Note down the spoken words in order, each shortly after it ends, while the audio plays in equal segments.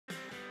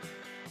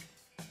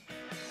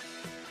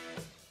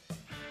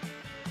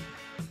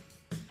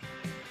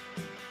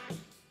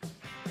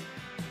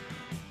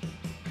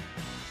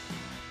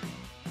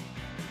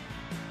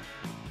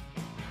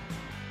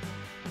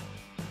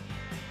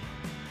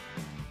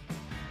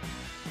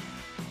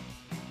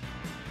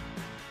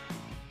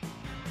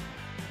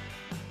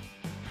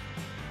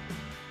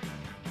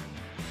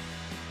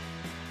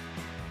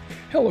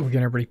Hello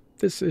again, everybody.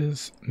 This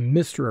is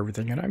Mr.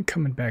 Everything, and I'm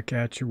coming back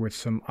at you with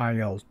some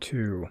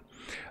IL-2.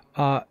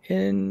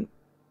 In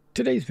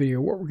today's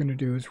video, what we're going to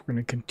do is we're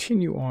going to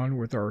continue on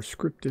with our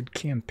scripted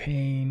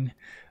campaign.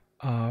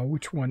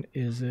 Which one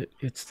is it?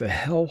 It's the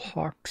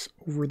Hellhawks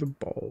over the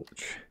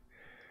Bulge.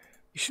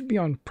 You should be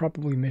on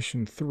probably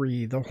mission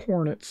 3, the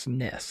Hornet's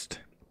Nest.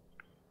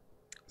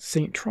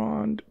 St.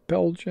 Trond,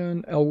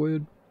 Belgian,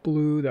 Elwood,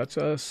 Blue, that's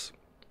us.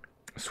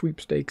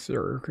 Sweepstakes,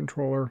 our air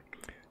controller.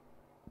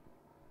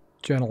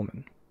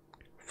 Gentlemen,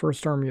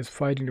 First Army is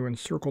fighting to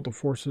encircle the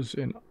forces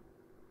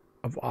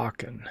of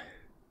Aachen.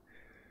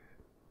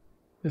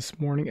 This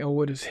morning,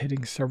 Elwood is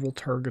hitting several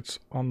targets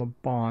on the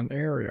Bonn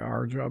area.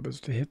 Our job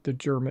is to hit the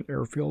German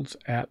airfields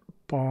at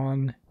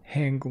Bonn,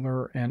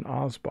 Hangler, and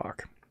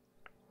Osbach,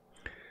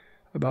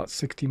 about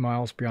 60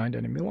 miles behind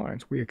enemy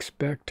lines. We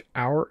expect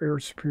our air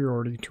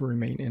superiority to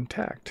remain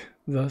intact.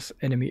 Thus,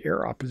 enemy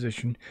air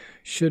opposition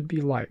should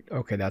be light.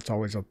 Okay, that's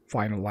always a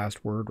final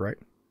last word, right?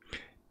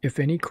 If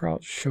any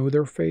Krauts show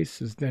their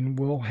faces, then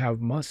we'll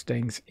have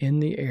Mustangs in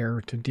the air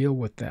to deal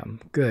with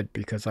them. Good,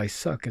 because I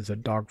suck as a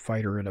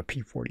dogfighter in a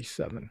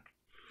P-47.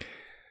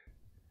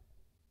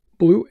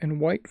 Blue and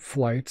white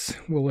flights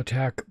will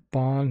attack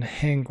Bonn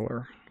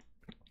Hangler,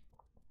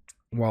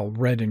 while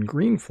red and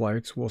green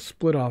flights will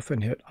split off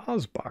and hit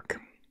Osbach.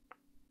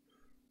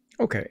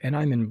 Okay, and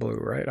I'm in blue,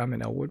 right? I'm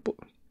in Elwood Blue.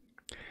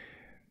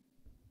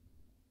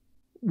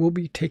 We'll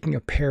be taking a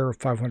pair of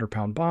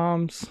 500-pound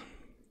bombs.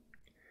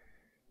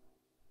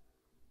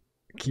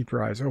 Keep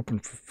your eyes open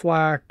for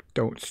flak.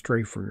 Don't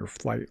stray from your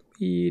flight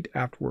lead.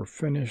 After we're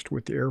finished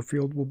with the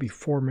airfield, we'll be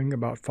forming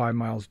about 5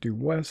 miles due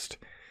west,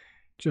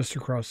 just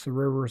across the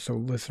river, so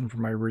listen for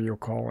my radio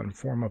call and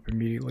form up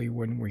immediately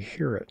when we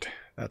hear it.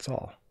 That's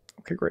all.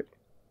 Okay, great.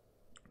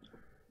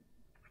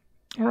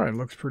 Alright,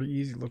 looks pretty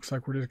easy. Looks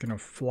like we're just going to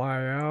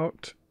fly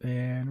out,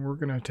 and we're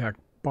going to attack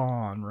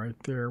Bonn right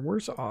there.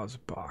 Where's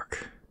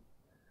Osbach?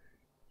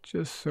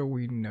 Just so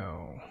we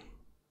know.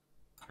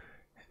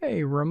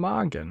 Hey,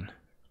 Remagen.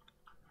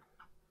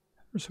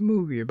 There's a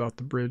movie about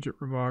the bridge at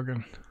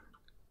Remagen.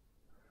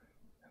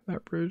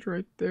 That bridge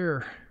right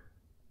there.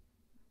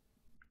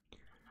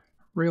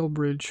 Rail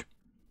bridge.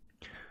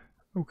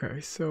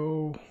 Okay,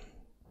 so...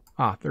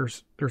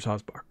 there's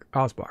Osbach.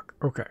 Osbach,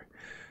 okay.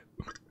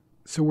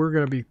 So we're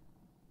going to be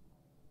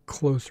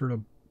closer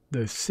to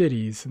the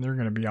cities, and they're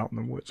going to be out in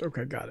the woods.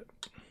 Okay, got it.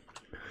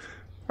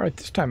 Alright,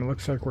 this time it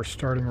looks like we're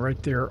starting right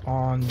there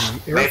on the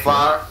airfield.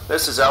 Mayflower,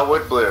 this is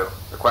Elwood Blue.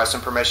 Requesting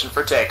permission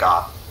for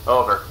takeoff.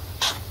 Over.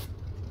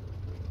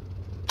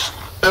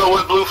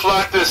 Elwood Blue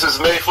Flight, this is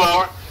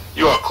Mayflower.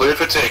 You are cleared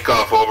for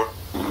takeoff, over.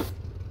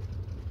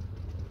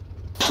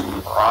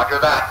 Roger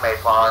that,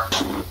 Mayflower.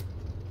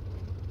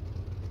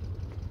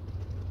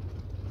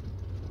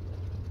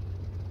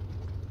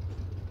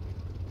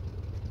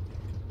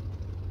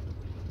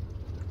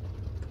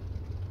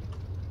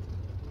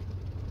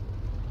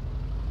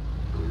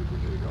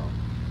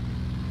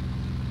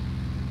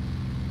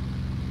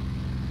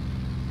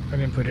 I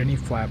didn't put any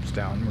flaps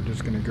down. We're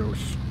just going to go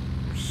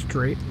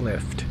straight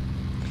lift.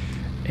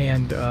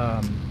 And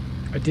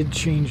I did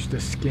change the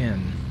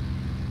skin.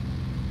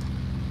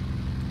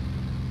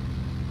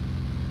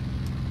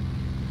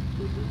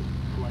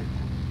 Flight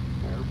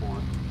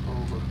airborne,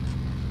 over.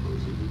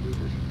 Proceed to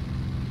position.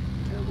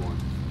 Airborne.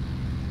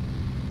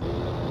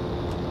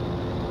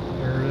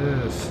 There it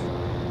is.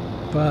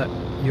 But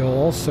you'll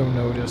also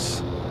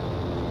notice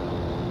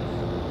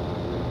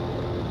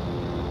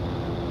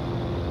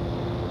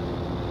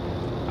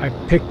I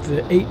picked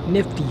the 8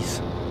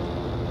 Nifties.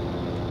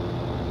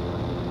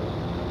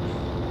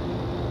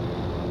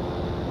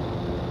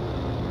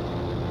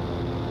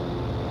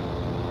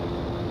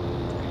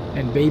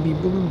 And baby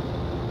blue.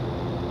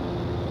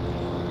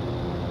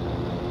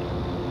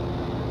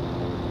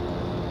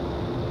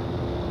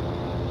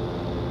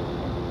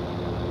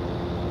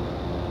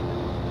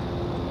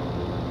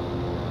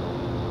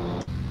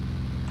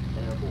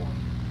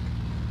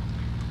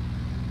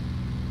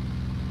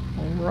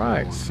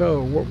 Alright,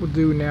 so what we'll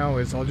do now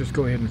is I'll just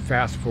go ahead and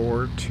fast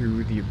forward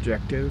to the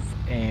objective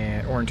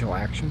or until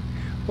action.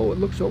 Oh, it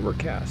looks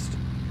overcast.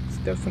 It's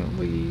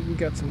definitely, we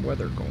got some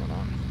weather going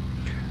on.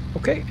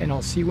 Okay, and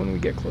I'll see you when we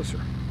get closer.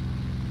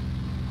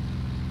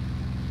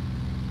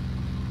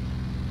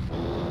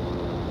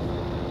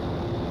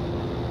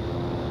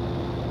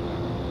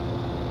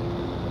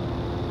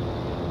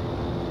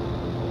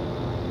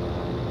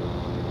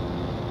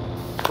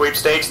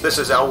 Sweepstakes, this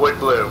is Elwood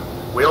Blue.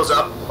 Wheels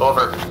up,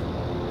 over.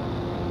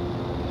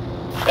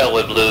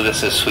 Elwood Blue,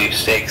 this is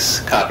Sweepstakes.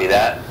 Copy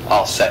that.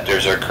 All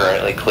sectors are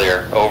currently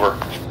clear. Over.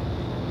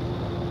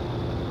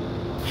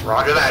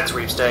 Roger that,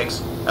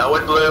 Sweepstakes.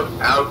 Elwood Blue,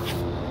 out.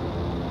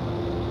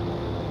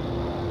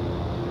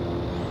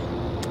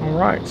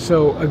 Alright,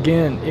 so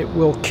again, it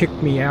will kick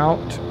me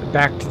out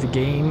back to the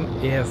game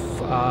if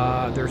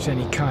there's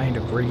any kind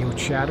of radio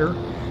chatter,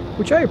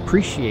 which I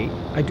appreciate.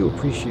 I do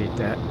appreciate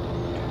that.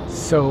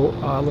 So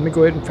let me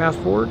go ahead and fast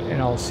forward,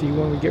 and I'll see you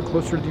when we get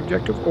closer to the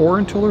objective, or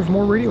until there's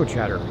more radio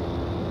chatter.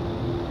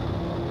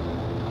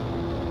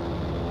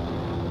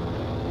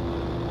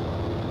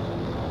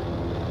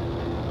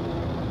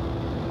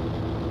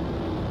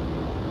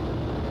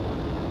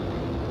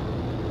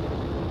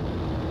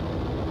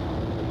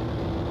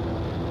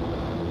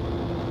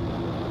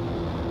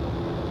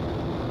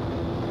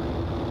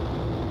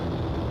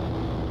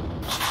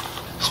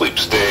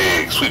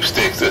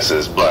 Sweepstakes, this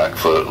is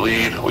Blackfoot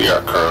lead. We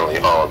are currently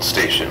on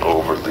station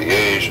over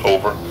Liège,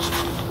 over.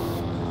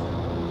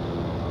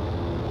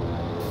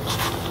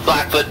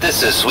 Blackfoot,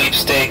 this is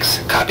Sweepstakes.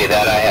 Copy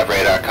that, I have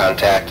radar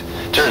contact.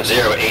 Turn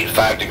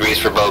 085 degrees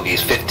for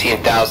bogeys,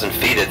 15,000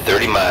 feet at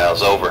 30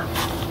 miles, over.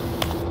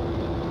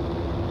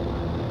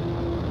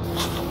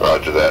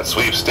 Roger that,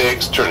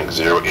 Sweepstakes, turning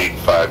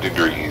 085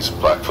 degrees,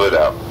 Blackfoot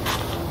out.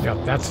 Yeah,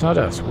 that's not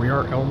us. We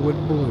are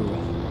Elwood Blue.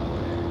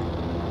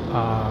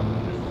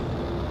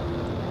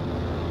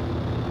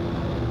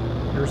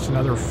 There's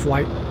another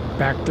flight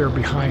back there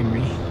behind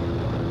me.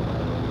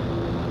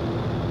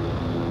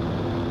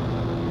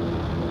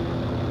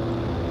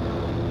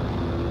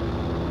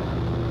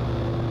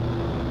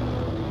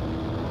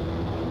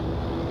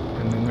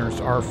 And then there's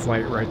our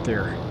flight right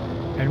there.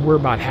 And we're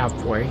about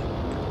halfway.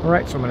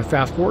 Alright, so I'm going to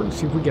fast forward and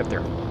see if we get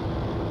there.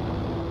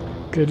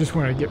 Okay, I just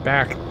wanted to get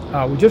back.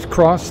 We just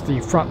crossed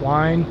the front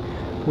line,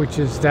 which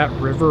is that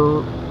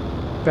river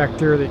back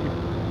there,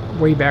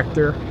 way back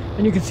there.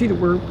 And you can see that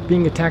we're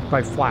being attacked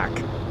by flak.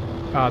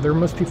 There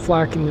must be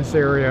flak in this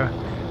area,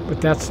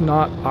 but that's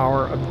not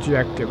our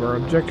objective. Our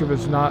objective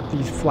is not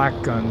these flak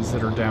guns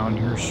that are down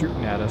here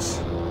shooting at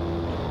us.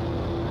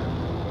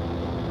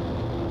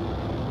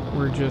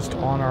 We're just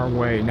on our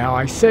way. Now,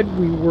 I said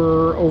we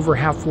were over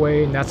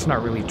halfway, and that's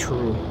not really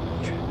true.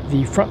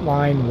 The front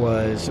line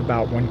was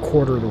about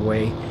 1/4 of the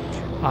way.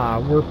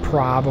 We're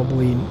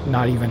probably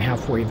not even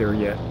halfway there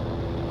yet.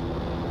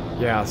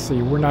 Yeah,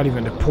 see, we're not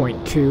even to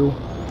point 2.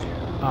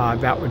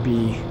 That would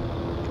be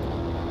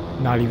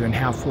not even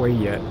halfway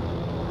yet.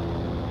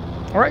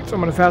 Alright, so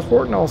I'm going to fast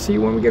forward, and I'll see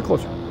you when we get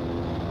closer.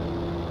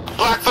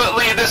 Blackfoot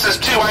lead, this is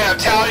 2. I have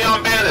tally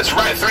on bandits,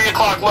 right 3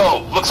 o'clock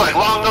low. Looks like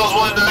long nose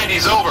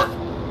 190's over.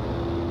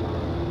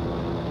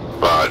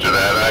 Roger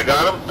that, I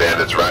got him.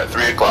 Bandits right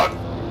 3 o'clock.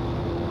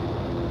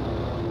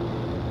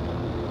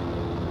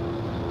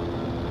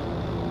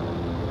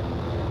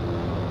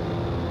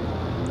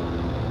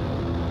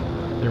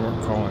 They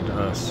weren't calling to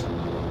us.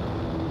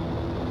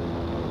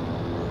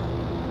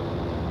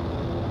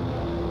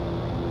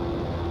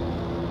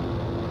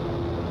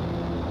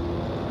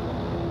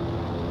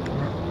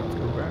 Let's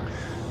go back.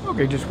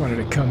 Okay, just wanted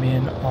to come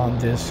in on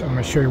this. I'm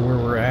going to show you where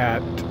we're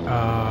at.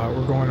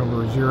 We're going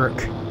over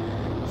Zulpik.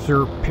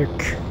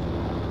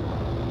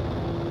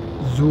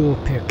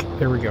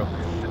 There we go.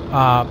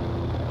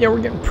 Yeah, we're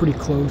getting pretty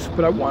close,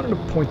 but I wanted to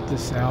point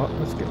this out.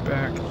 Let's get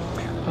back.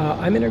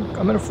 I'm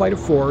in a flight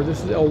of 4.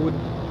 This is Elwood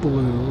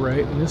Blue,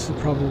 right? And this is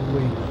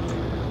probably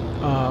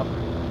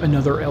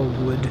another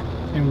Elwood,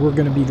 and we're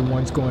going to be the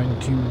ones going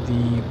to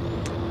the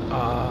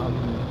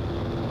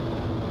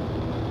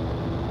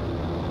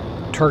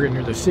target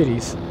near the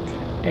cities.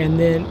 And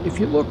then if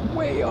you look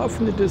way off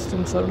in the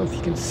distance, I don't know if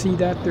you can see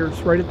that,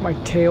 there's right at my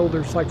tail,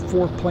 there's like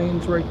 4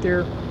 planes right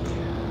there.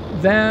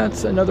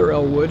 That's another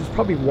Elwood. It's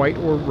probably white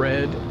or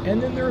red.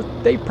 And then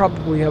they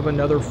probably have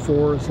another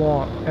 4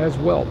 as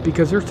well,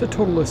 because there's a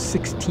total of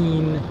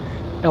 16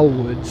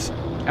 Elwoods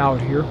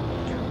out here.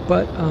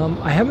 But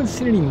I haven't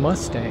seen any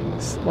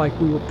Mustangs. Like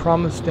we were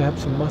promised to have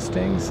some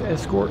Mustangs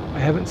escort. I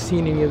haven't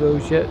seen any of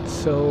those yet,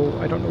 so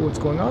I don't know what's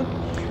going on.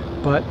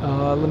 But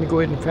let me go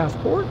ahead and fast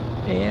forward,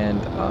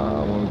 and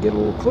when we get a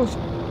little closer,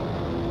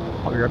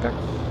 I'll be right back.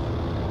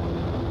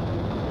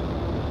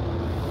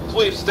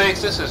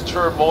 Sweepstakes, this is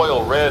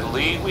Turmoil Red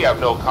lead. We have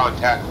no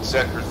contact in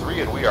Sector 3,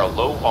 and we are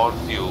low on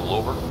fuel,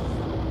 over.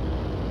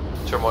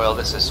 Turmoil,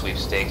 this is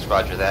Sweepstakes,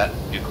 roger that.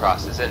 New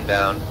cross is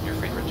inbound. You're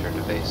free to return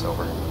to base,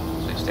 over.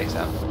 Sweepstakes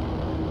out.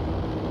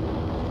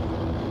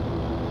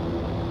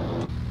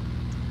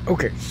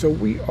 Okay, so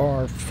we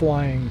are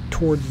flying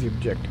towards the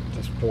objective at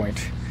this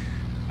point.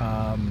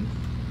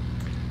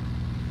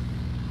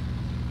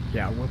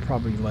 Yeah, we're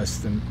probably less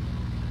than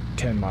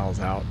 10 miles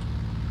out,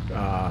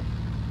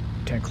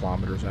 10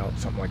 kilometers out,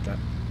 something like that.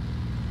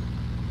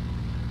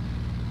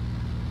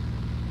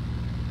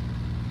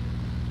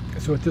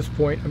 So at this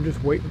point, I'm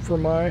just waiting for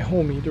my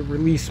homie to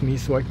release me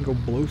so I can go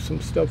blow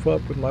some stuff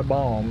up with my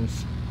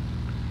bombs.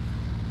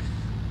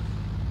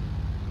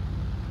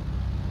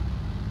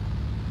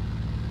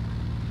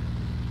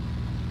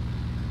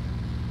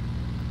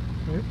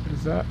 What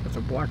is that? That's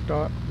a black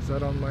dot. Is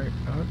that on my...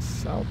 Oh,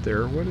 it's out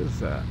there. What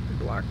is that? A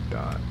black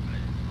dot.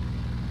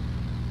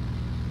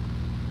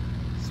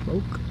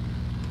 Smoke?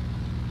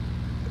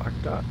 Black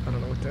dot? I don't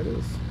know what that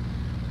is.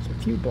 There's a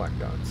few black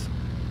dots.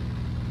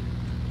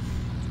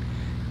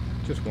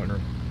 Just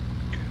wondering.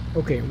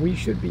 Okay, we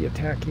should be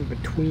attacking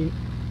between...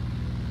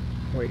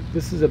 Wait,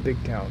 this is a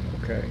big town.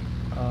 Okay.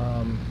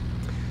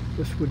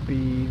 This would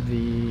be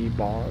the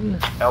Bonn.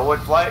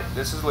 Elwood flight,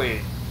 this is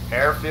lead.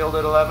 Airfield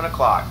at 11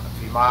 o'clock, a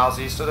few miles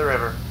east of the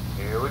river.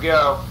 Here we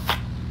go.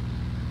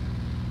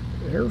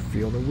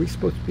 Airfield? Are we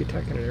supposed to be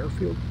attacking an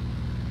airfield?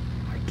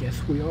 I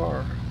guess we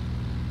are.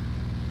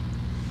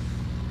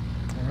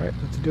 Alright,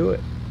 let's do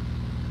it.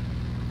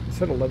 It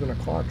said 11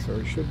 o'clock, so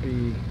it should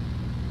be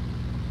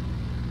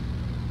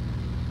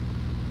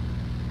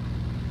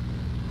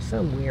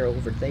somewhere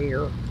over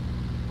there.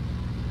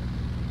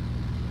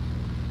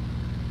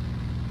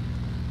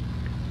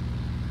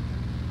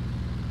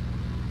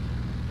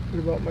 What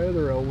about my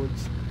other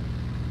Elwoods?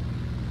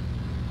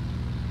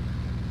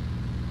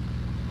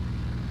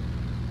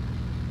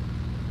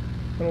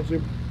 I don't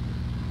see...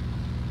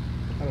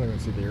 I don't even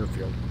see the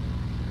airfield.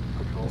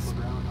 Patrol for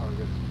ground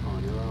targets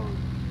on your own.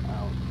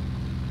 Out.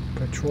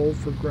 Patrol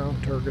for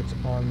ground targets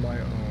on my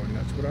own.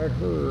 That's what I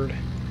heard.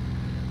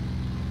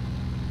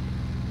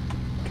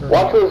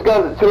 Watch those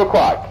guns at 2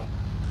 o'clock.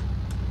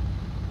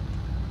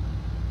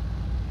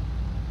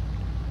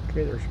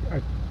 Okay,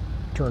 I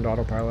turned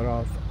autopilot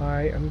off.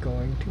 I am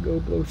going to go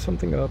blow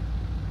something up.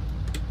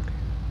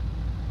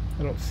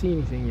 I don't see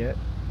anything yet.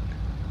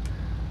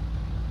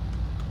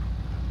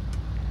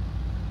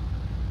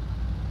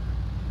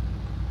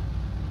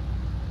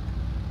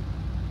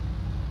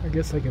 I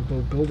guess I can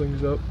blow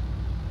buildings up,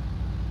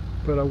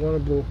 but I want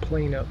to blow a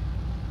plane up.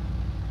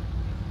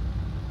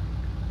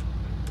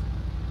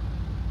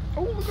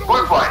 Oh, look at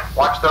Blue flight,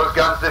 watch those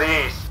guns to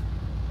the east.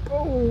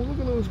 Oh, look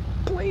at those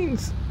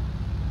planes.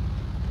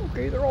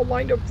 Okay, they're all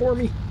lined up for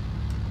me.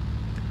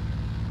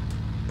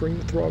 Bring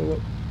the throttle up.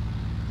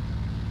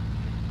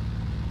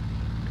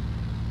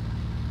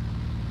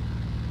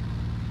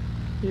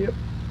 Yep,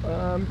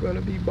 I'm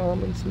gonna be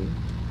bombing some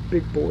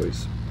big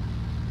boys.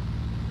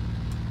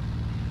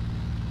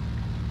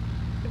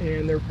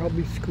 And they're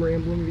probably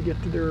scrambling to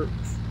get to their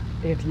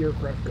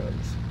anti-aircraft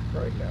guns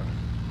right now.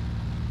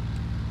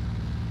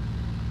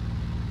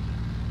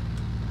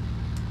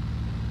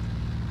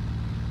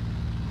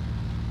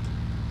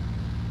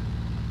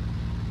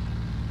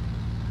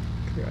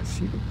 Okay, I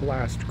see the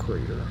blast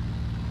crater.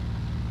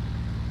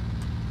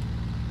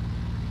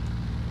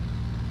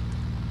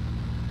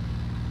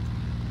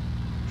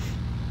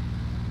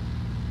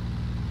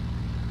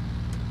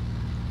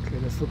 Okay,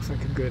 this looks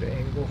like a good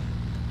angle.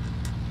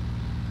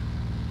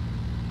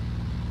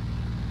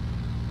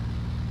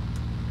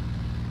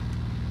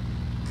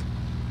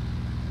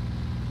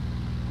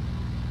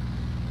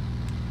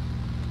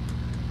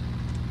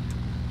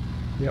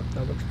 Yep,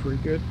 that looks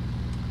pretty good.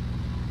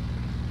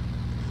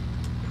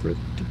 Pretty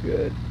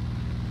good.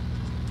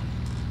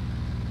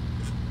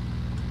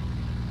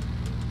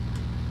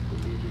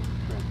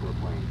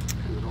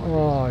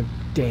 Oh,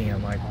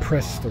 damn, I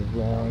pressed the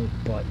wrong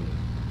button.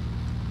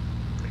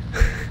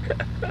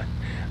 I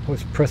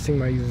was pressing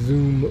my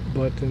zoom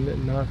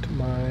button, not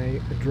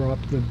my drop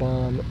the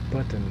bomb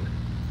button.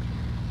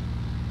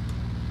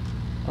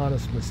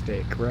 Honest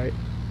mistake, right?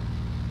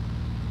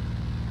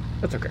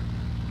 That's okay.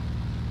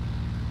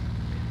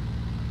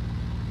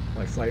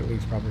 My flight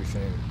lead's probably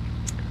saying,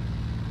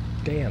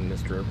 "Damn,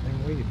 Mr.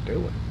 Everything, what are you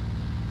doing?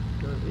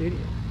 You're an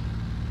idiot."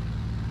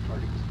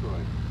 Target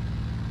destroyed.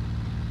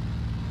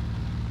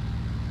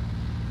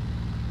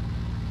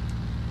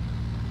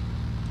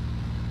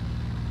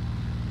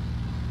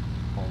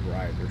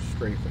 Alright, they're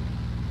strafing.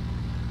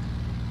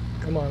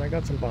 Come on, I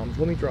got some bombs.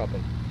 Let me drop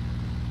them.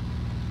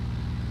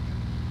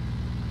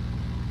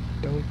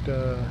 Don't,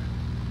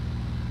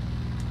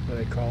 what do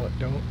they call it?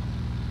 Don't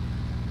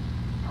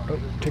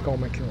take all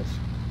my kills.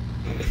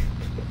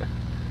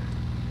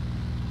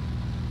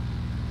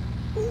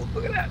 Ooh,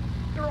 look at that!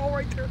 They're all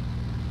right there.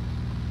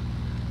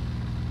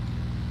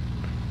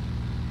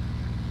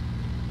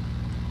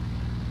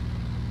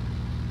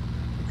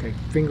 Okay,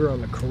 finger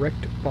on the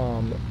correct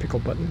bomb pickle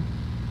button.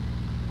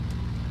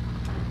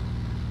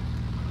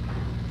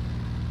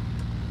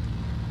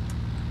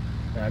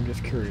 I'm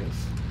just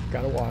curious.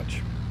 Gotta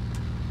watch.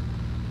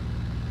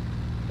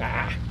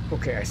 Ah,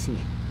 okay, I see.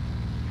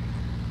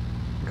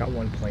 Got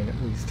one plane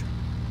at least.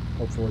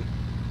 Hopefully.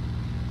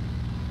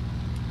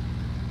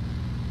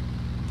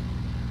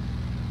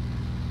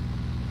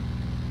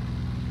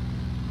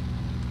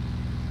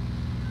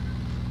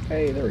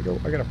 Hey, there we go.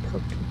 I got a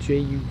parked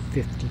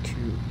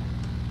JU-52.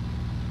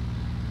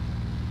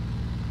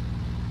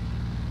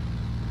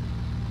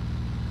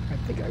 I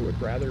think I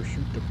would rather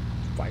shoot the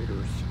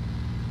fighters.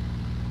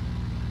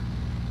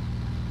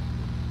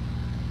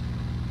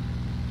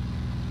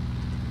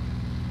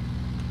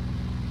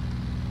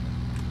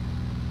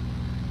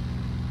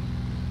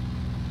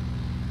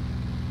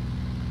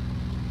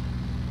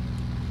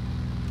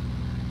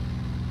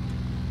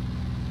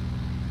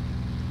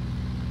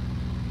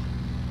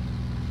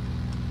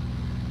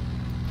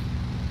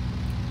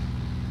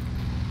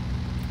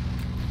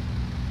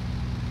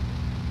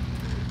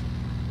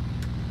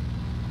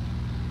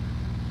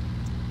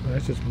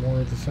 That's just more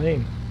of the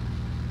same.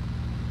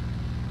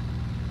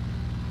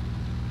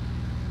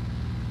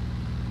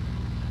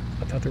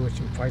 I thought there were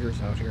some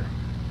fighters out here.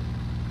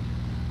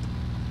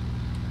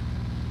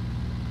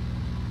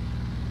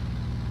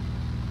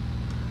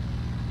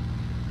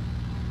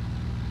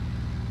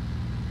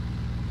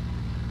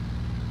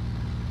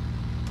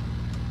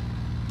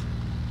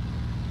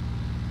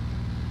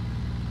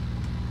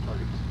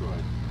 Target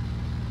destroyed.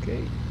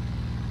 Okay.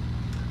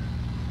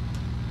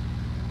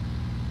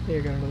 Hey,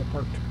 I got another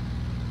parked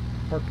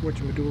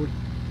whatchamadoodle.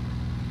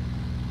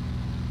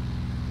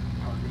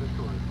 Target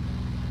destroyed.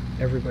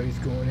 Everybody's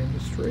going in the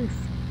strafe.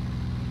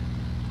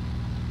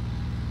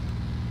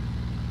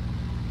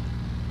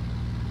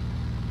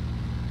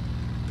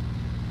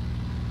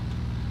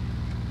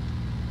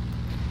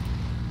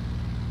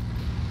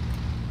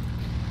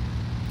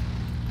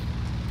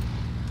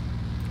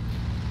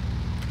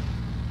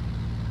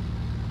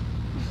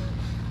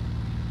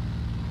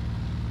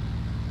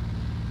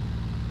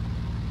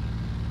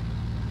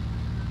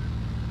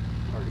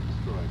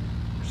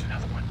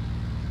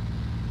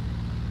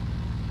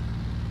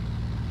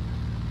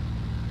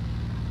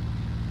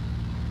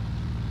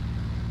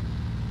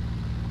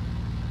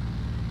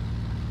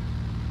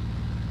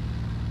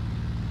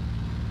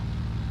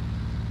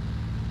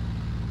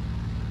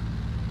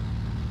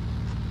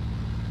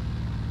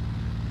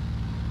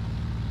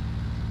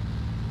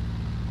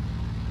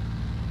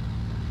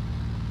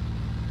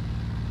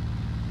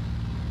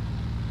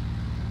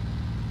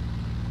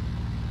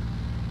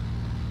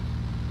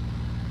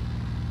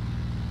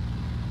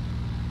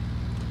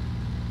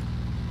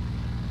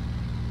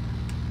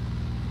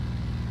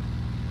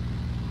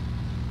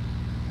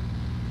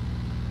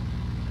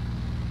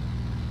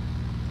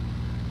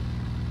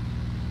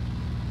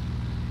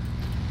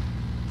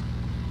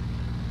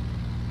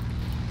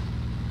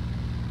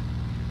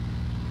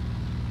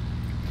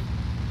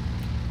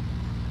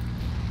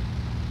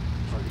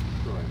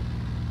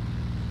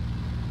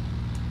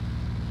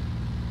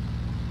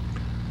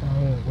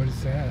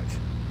 is that? Is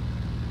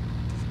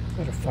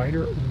that a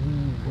fighter? Ooh,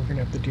 we're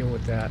gonna have to deal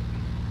with that.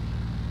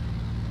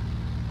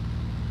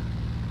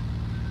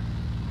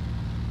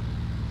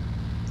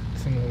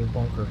 It's in a little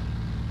bunker.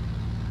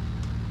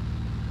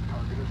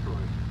 Target destroyed.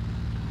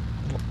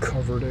 A little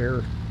covered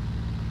air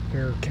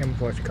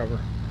camouflage cover.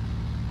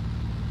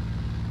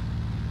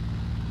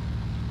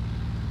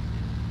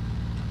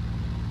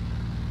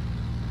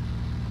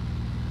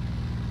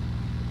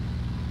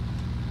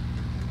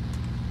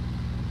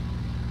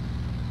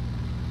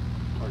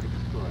 Target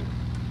destroyed.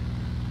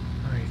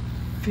 I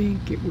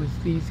think it was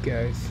these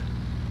guys.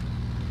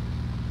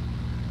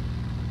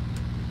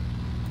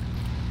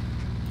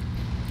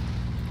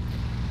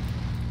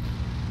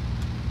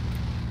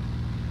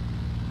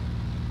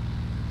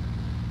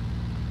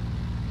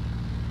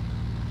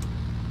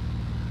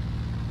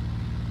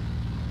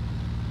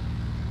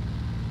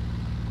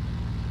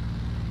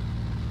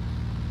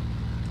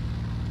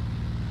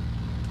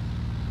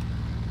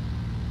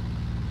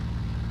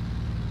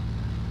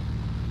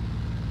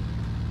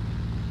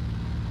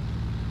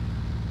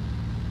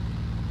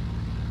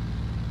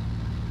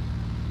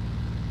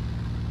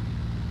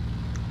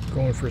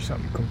 Going for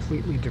something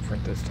completely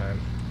different this time.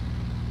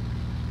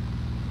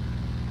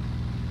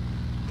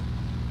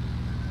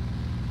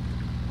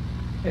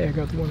 Hey, I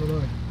got the one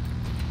alone.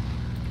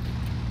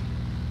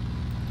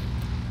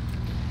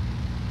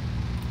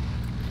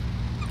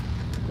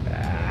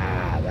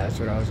 Ah, that's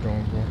what I was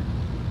going for.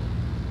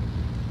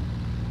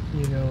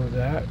 You know,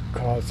 that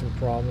caused some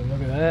problem.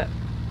 Look at that.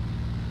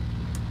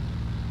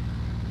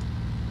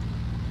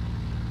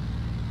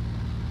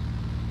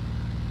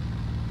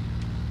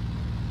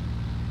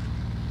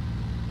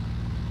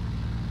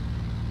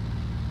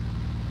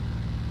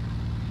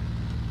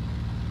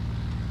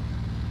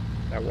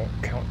 That won't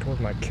count toward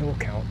my kill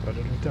count, but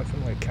it'll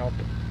definitely count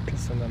to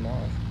pissing them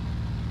off.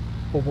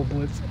 Mobile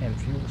blitz and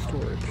fuel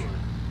storage.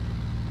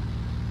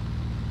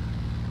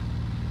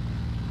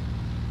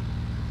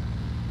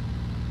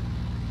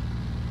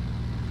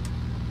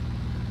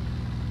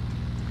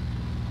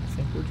 I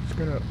think we're just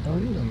gonna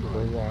own them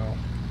for a while.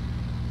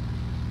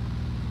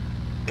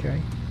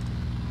 Okay.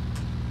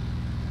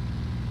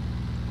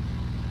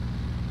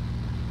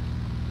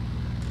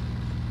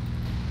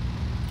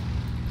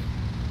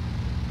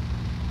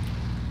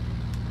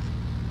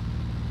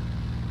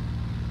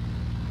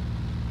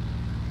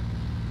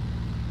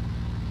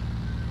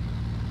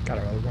 Got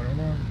another one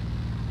around.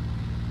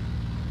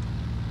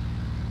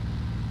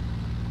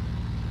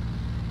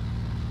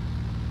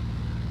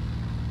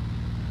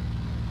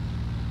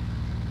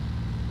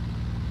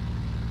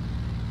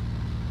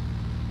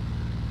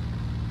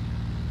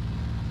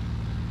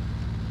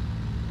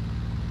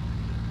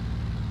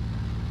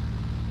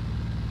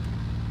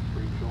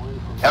 Rejoin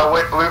on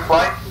Elwick Blue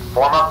Flight,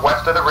 form up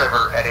west of the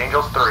river at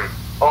Angels 3.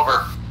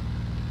 Over.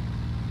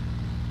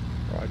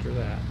 Roger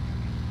that.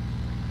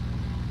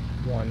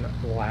 One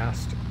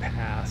last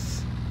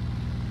pass.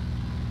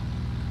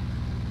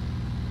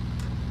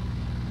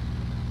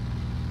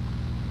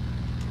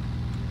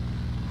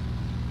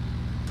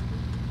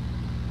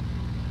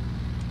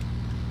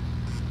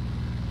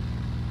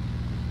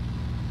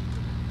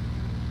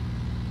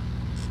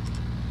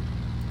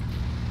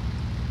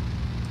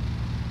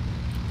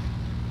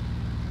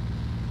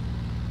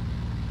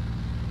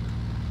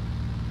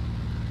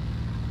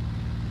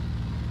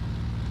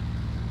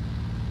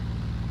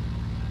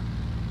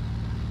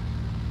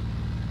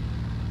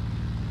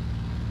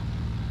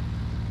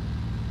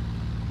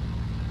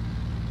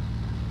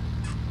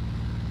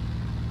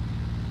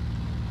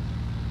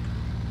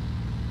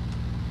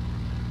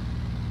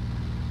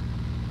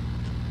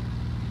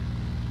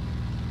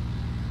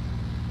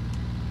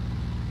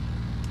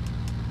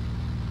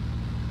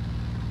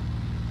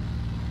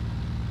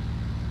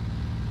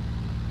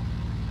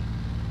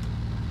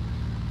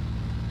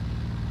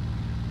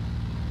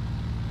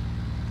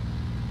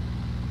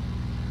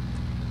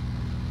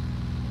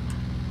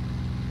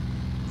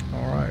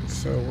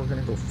 So we're going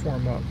to go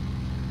form up.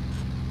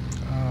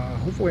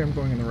 Hopefully I'm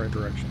going in the right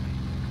direction.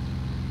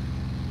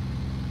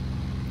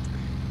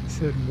 It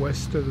said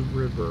west of the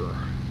river.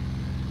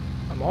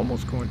 I'm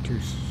almost going to,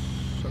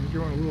 so I'm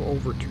doing a little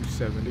over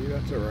 270.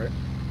 That's alright.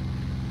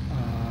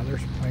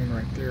 There's a plane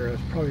right there.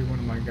 That's probably one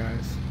of my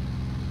guys.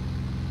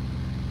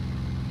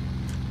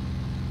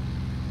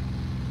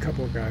 A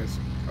couple of guys.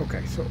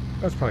 Okay, so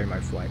that's probably my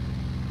flight.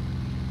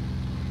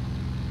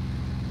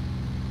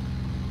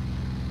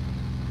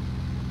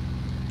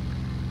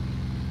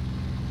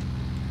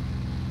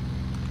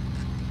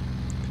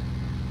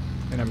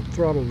 And I'm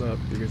throttled up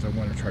because I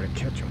want to try to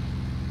catch him.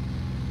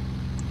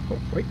 Oh,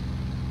 wait.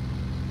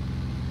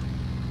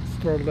 It's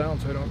throttled down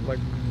so I don't, like,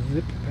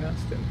 zip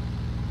past him.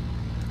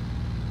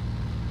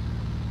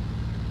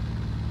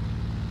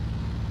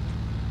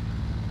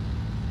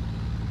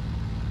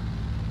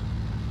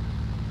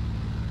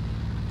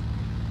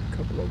 A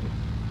couple of them.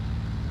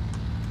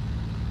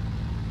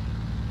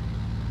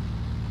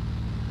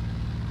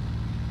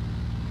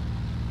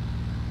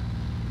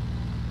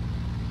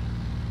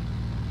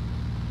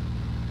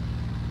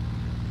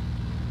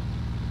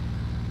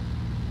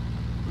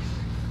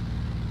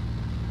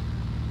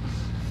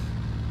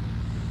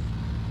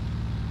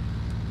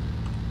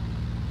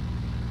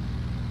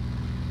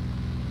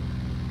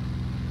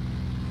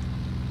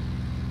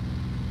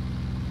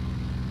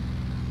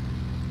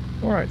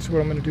 Alright, so what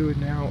I'm going to do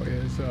now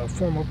is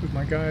form up with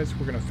my guys.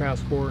 We're going to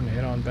fast forward and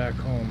head on back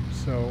home.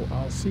 So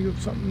I'll see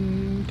if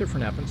something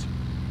different happens.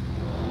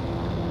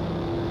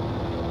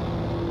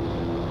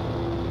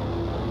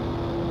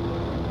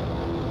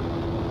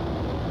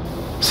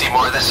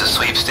 Seymour, this is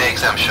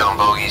Sweepstakes. I'm showing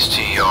bogeys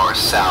to your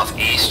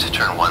southeast.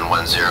 Turn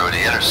 110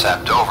 to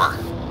intercept. Over.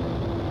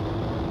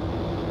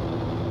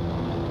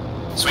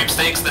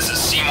 Sweepstakes, this is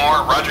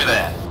Seymour. Roger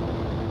that.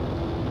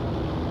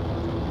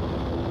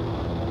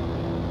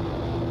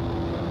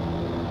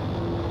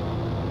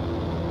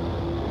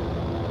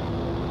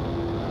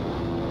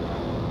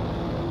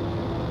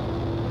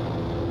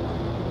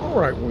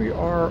 Alright, we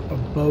are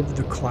above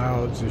the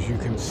clouds, as you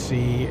can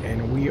see,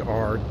 and we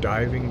are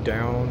diving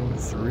down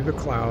through the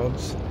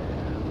clouds,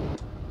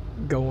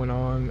 going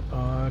on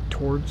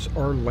towards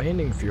our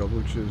landing field,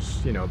 which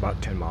is, you know,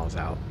 about 10 miles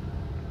out.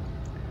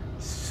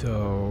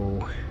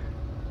 So,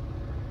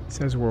 it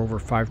says we're over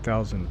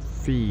 5,000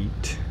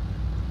 feet.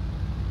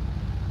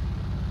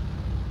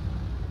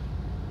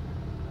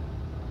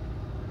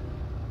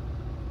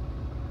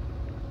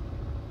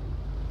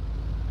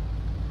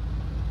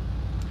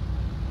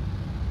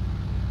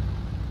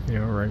 You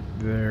know, right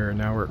there.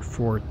 Now we're at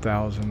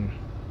 4,000.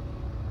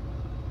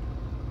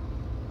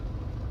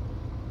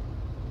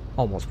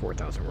 Almost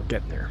 4,000. We're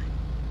getting there.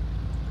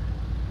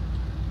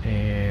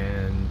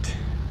 And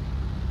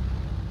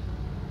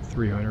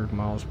 300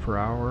 miles per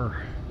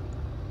hour.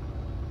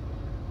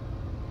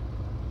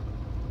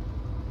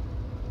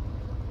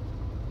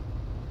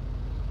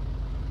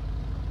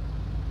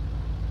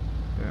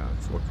 Yeah,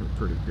 it's looking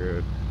pretty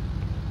good.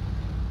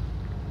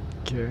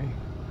 Okay.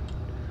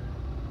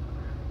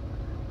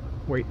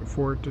 Waiting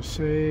for it to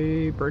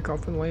say break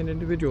off and land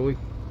individually.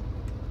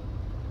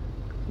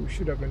 We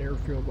should have an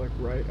airfield like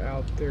right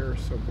out there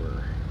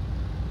somewhere.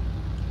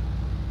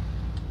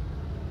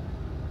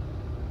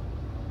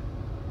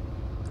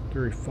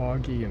 Very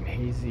foggy and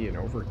hazy and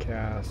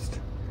overcast.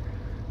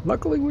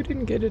 Luckily we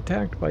didn't get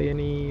attacked by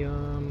any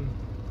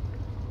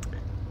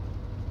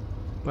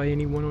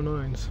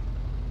 109s.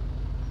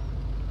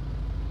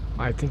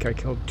 I think I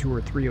killed 2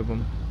 or 3 of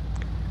them.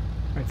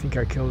 I think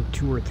I killed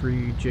 2 or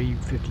 3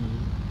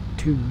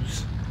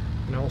 Ju-52s,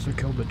 and I also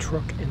killed a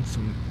truck and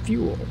some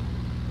fuel.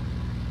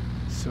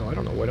 So I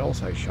don't know what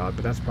else I shot,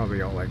 but that's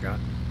probably all I got.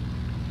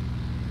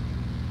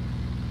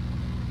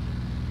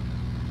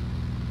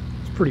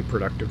 It's pretty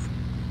productive.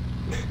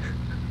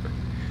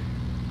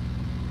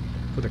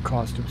 For the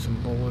cost of some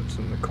bullets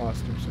and the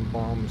cost of some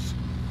bombs.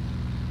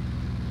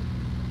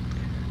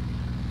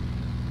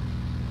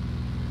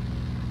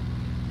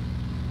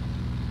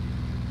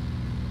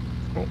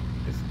 Oh,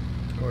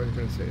 I was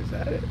going to say, is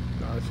that it?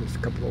 No, it's just a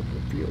couple of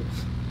open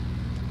fields.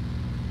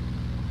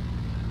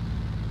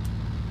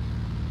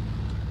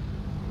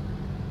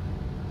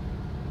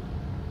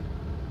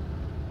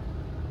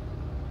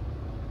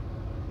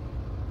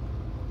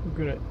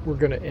 We're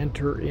gonna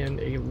enter in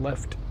a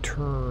left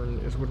turn,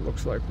 is what it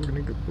looks like. We're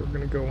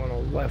gonna go on a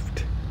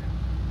left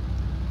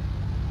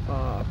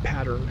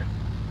pattern.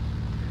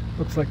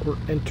 Looks like we're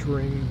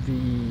entering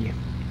the.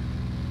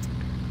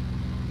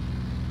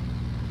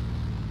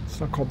 It's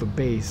not called the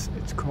base.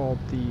 It's called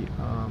the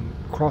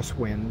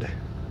crosswind.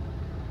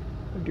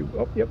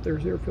 Oh, yep.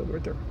 There's the airfield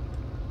right there.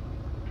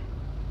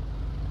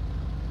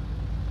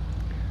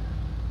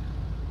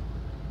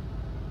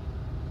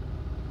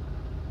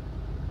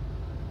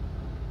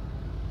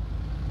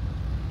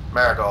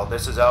 Marigold,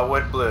 this is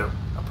Elwood Blue.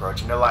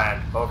 Approaching to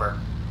land. Over.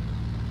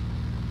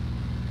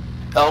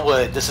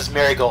 Elwood, this is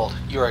Marigold.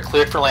 You are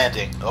cleared for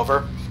landing.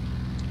 Over.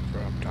 That's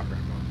what I'm talking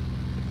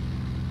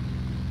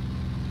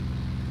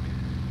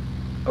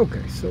about.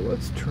 Okay, so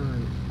let's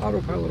turn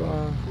autopilot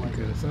off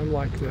because I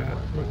like that.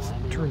 Let's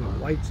turn the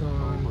lights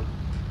on.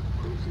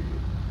 Proceed.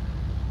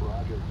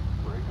 Roger.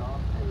 Break off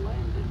and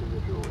land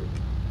individually.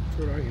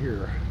 That's what I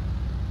hear.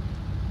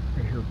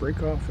 I hear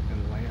break off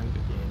and land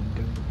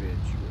individually.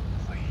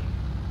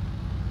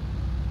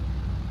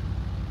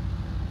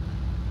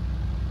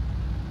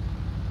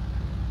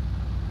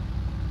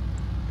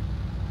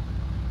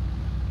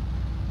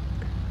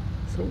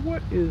 So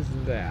what is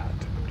that?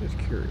 I'm just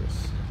curious.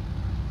 Is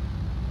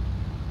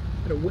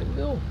that a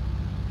windmill?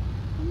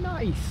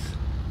 Nice!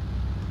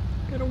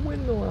 Got a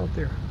windmill out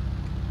there.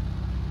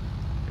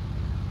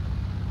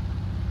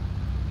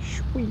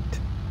 Sweet.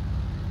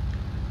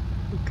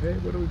 Okay,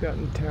 what do we got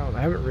in town?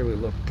 I haven't really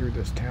looked through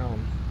this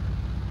town.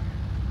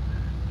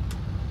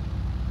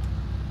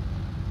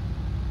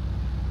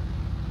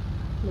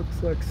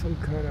 Looks like some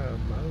kind of,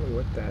 I don't know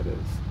what that is.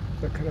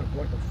 Is that kind of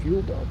like a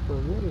fuel dump or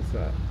what is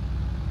that?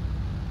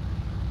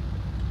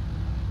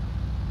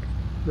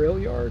 Rail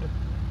yard?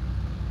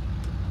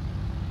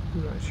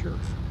 I'm not sure.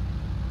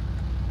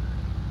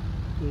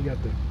 You got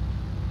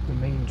the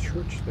main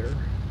church there.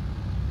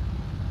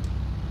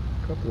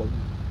 A couple of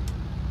them.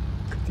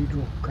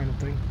 Cathedral kind of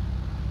thing.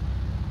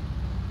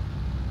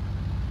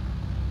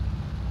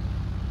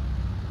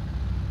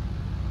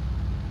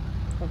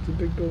 That's a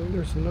big building.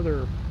 There's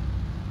another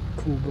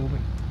cool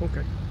building.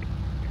 Okay.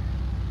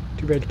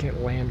 Too bad you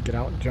can't land, get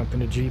out, jump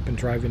in a Jeep, and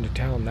drive into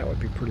town. That would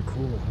be pretty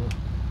cool, huh?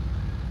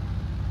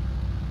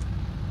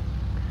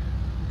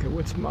 Okay,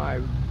 what's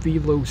my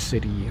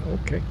velocity?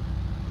 Okay.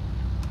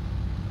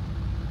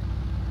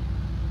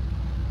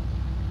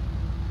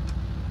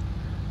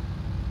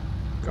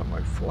 Got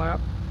my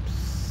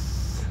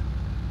flaps.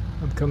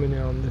 I'm coming in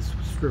on this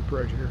strip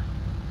right here.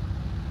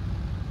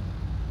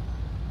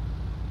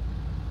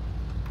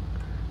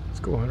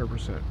 Let's go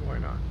 100%. Why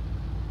not?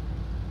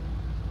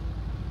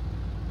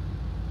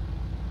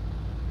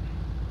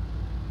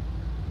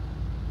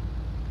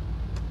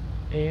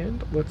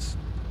 And let's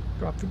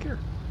drop the gear.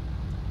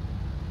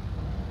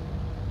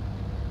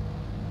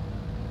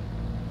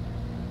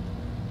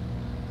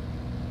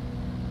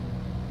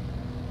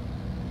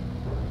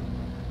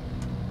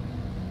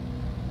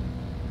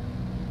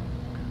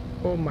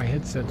 Oh, my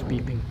headset's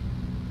beeping.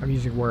 I'm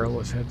using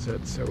wireless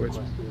headsets, so it's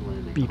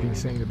beeping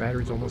saying the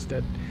battery's almost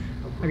dead.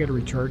 I gotta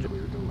recharge it.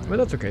 But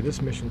that's okay,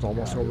 this mission's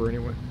almost over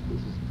anyway.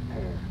 This is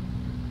Air.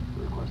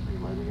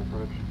 Requesting landing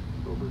approach.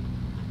 Over.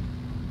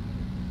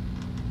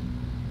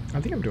 I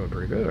think I'm doing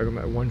pretty good. I'm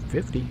at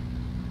 150. Let's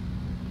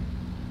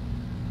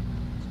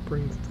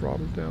bring the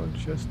throttle down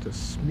just a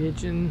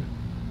smidgen.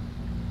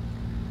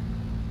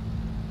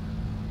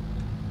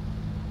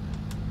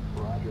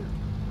 Roger.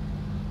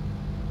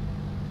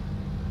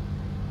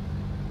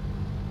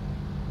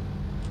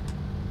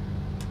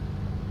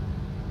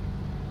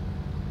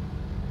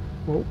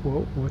 Whoa,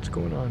 whoa, what's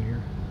going on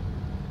here?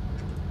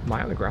 Am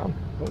I on the ground?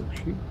 Oh,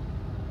 shoot.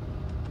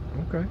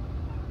 Okay.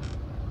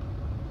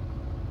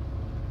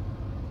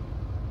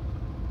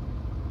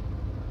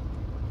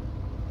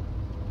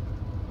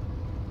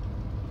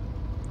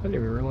 I didn't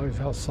even realize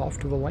how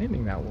soft of a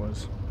landing that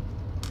was.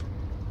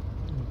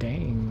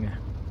 Dang.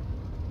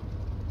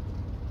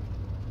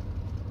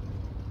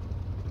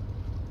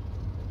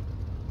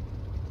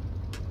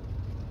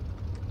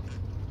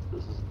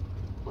 This is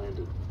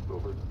landed.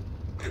 Over.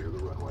 Clear the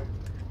runway.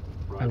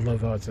 I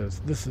love how it says,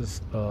 this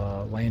is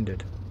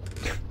landed.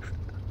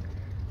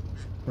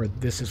 Or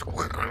this is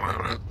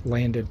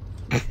landed.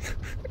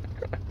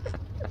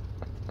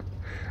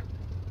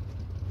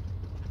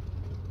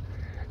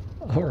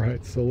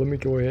 Alright, so let me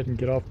go ahead and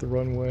get off the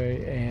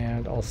runway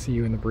and I'll see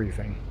you in the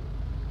briefing.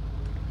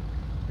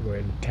 I'll go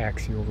ahead and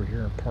taxi over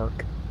here and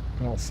park.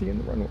 And I'll see you in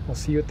the runway. I'll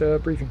see you at the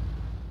briefing.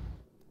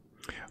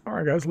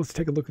 Alright guys, let's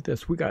take a look at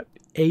this. We got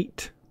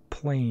 8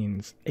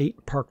 planes.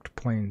 8 parked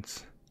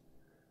planes.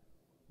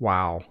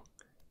 Wow.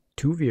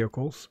 2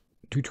 vehicles,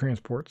 2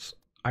 transports.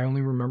 I only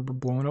remember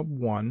blowing up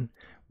 1.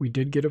 We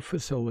did get a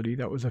facility.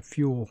 That was a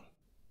fuel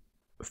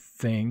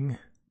thing.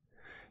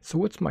 So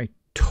what's my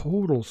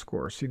total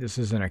score? See, this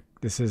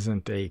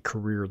isn't a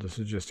career. This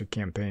is just a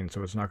campaign,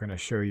 so it's not going to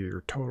show you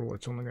your total.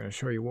 It's only going to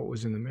show you what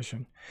was in the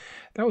mission.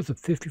 That was a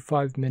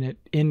 55-minute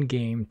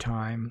in-game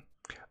time.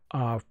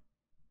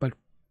 But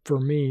for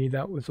me,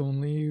 that was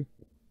only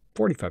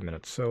 45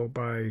 minutes. So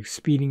by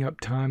speeding up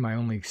time, I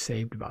only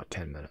saved about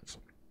 10 minutes.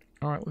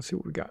 All right, let's see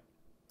what we got.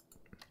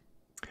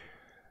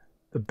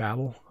 The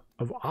Battle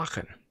of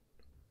Aachen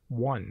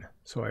 1.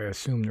 So I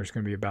assume there's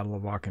going to be a Battle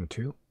of Aachen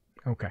 2.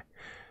 Okay.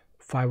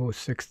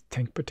 506th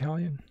Tank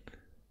Battalion.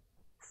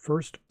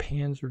 1st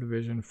Panzer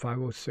Division,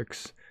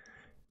 506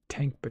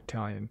 Tank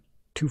Battalion.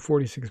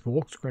 246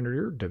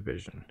 Volksgrenadier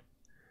Division.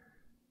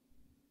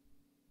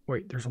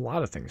 Wait, there's a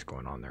lot of things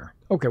going on there.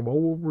 Okay, well,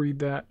 we'll read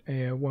that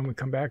when we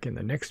come back in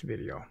the next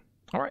video.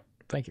 All right,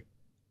 thank you.